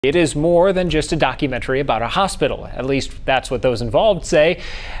It is more than just a documentary about a hospital. At least that's what those involved say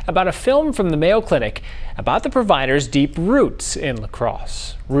about a film from the Mayo Clinic about the provider's deep roots in La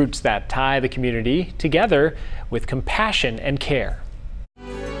Crosse. Roots that tie the community together with compassion and care.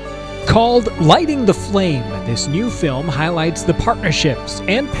 Called Lighting the Flame, this new film highlights the partnerships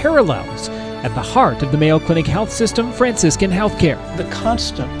and parallels at the heart of the Mayo Clinic health system, Franciscan healthcare. The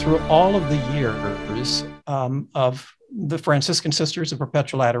constant through all of the years of the Franciscan Sisters of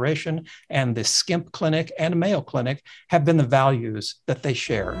Perpetual Adoration and the Skimp Clinic and Mayo Clinic have been the values that they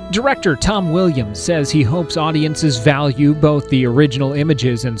share. Director Tom Williams says he hopes audiences value both the original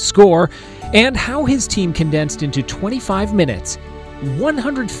images and score and how his team condensed into 25 minutes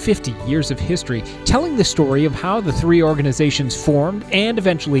 150 years of history, telling the story of how the three organizations formed and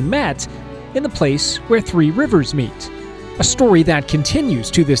eventually met in the place where three rivers meet. A story that continues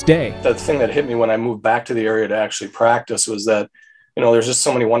to this day. The thing that hit me when I moved back to the area to actually practice was that, there's just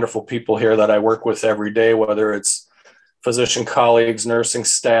so many wonderful people here that I work with every day, whether it's physician colleagues, nursing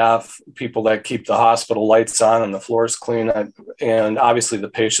staff, people that keep the hospital lights on and the floors clean, and obviously the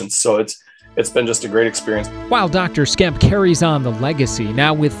patients. So it's been just a great experience. While Dr. Skemp carries on the legacy,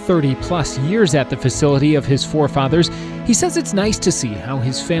 now with 30-plus years at the facility of his forefathers, he says it's nice to see how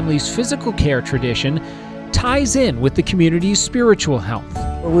his family's physical care tradition ties in with the community's spiritual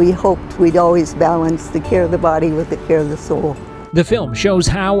health. We hoped we'd always balance the care of the body with the care of the soul. The film shows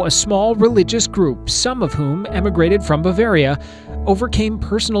how a small religious group, some of whom emigrated from Bavaria, overcame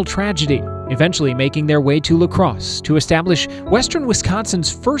personal tragedy, eventually making their way to La Crosse to establish western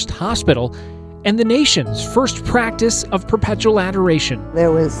Wisconsin's first hospital and the nation's first practice of perpetual adoration.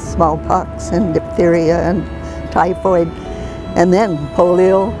 There was smallpox and diphtheria and typhoid, and then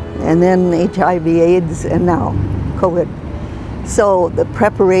polio, and then HIV/AIDS, and now COVID. So the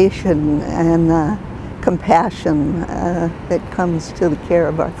preparation and compassion that comes to the care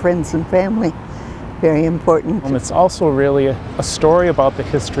of our friends and family, very important. It's also really a story about the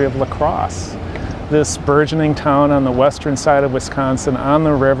history of La Crosse. This burgeoning town on the western side of Wisconsin on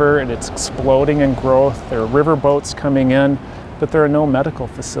the river, and it's exploding in growth. There are river boats coming in, but there are no medical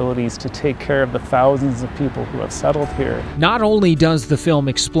facilities to take care of the thousands of people who have settled here. Not only does the film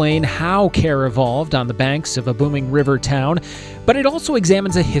explain how care evolved on the banks of a booming river town, but it also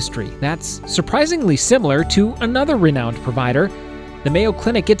examines a history that's surprisingly similar to another renowned provider, the Mayo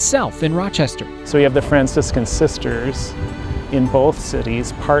Clinic itself in Rochester. So you have the Franciscan Sisters in both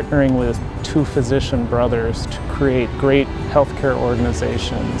cities partnering with two physician brothers to create great healthcare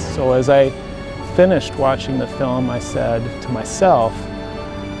organizations. So as I finished watching the film, I said to myself,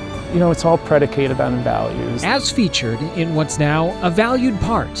 it's all predicated on values. As featured in what's now a valued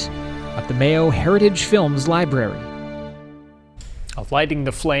part of the Mayo Heritage Films Library. Lighting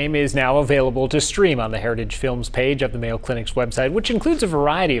the Flame is now available to stream on the Heritage Films page of the Mayo Clinic's website, which includes a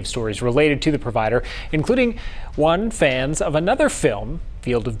variety of stories related to the provider, including one fans of another film,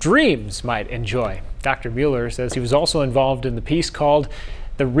 Field of Dreams, might enjoy. Dr. Mueller says he was also involved in the piece called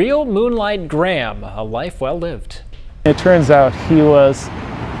The Real Moonlight Graham, A Life Well Lived. It turns out he was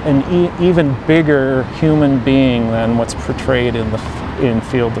an even bigger human being than what's portrayed in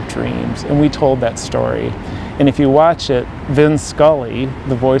Field of Dreams, and we told that story. And if you watch it, Vin Scully,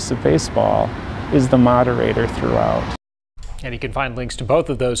 the voice of baseball, is the moderator throughout. And you can find links to both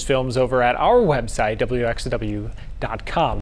of those films over at our website, wxw.com.